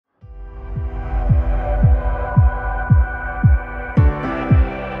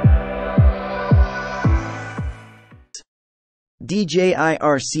DJI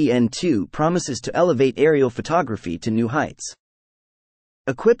Air 2 promises to elevate aerial photography to new heights.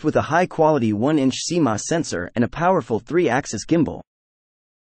 Equipped with a high-quality 1-inch CMOS sensor and a powerful 3-axis gimbal.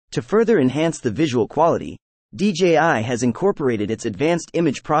 To further enhance the visual quality, DJI has incorporated its advanced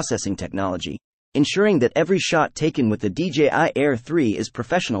image processing technology, ensuring that every shot taken with the DJI Air 3 is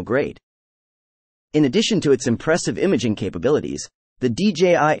professional grade. In addition to its impressive imaging capabilities, the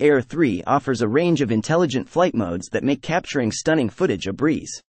DJI Air 3 offers a range of intelligent flight modes that make capturing stunning footage a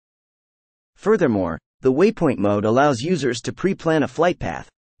breeze. Furthermore, the waypoint mode allows users to pre-plan a flight path,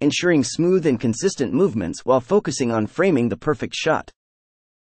 ensuring smooth and consistent movements while focusing on framing the perfect shot.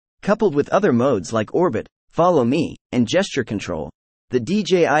 Coupled with other modes like orbit, follow me, and gesture control, the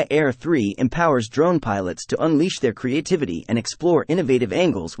DJI Air 3 empowers drone pilots to unleash their creativity and explore innovative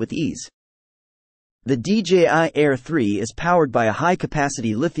angles with ease. The DJI Air 3 is powered by a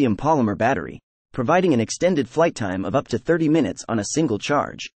high-capacity lithium polymer battery, providing an extended flight time of up to 30 minutes on a single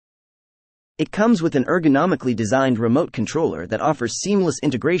charge. It comes with an ergonomically designed remote controller that offers seamless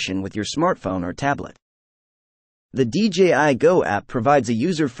integration with your smartphone or tablet. The DJI Go app provides a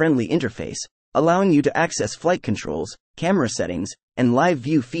user-friendly interface, allowing you to access flight controls, camera settings, and live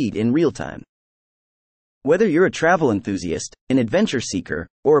view feed in real time. Whether you're a travel enthusiast, an adventure seeker,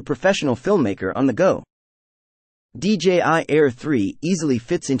 or a professional filmmaker on the go, DJI Air 3 easily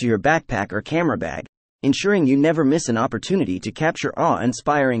fits into your backpack or camera bag, ensuring you never miss an opportunity to capture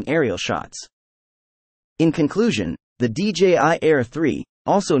awe-inspiring aerial shots. In conclusion, the DJI Air 3,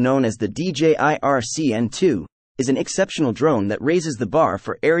 also known as the DJI Air 2, is an exceptional drone that raises the bar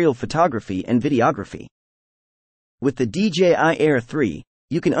for aerial photography and videography. With the DJI Air 3,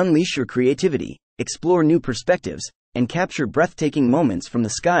 you can unleash your creativity, explore new perspectives, and capture breathtaking moments from the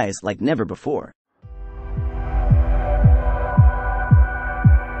skies like never before.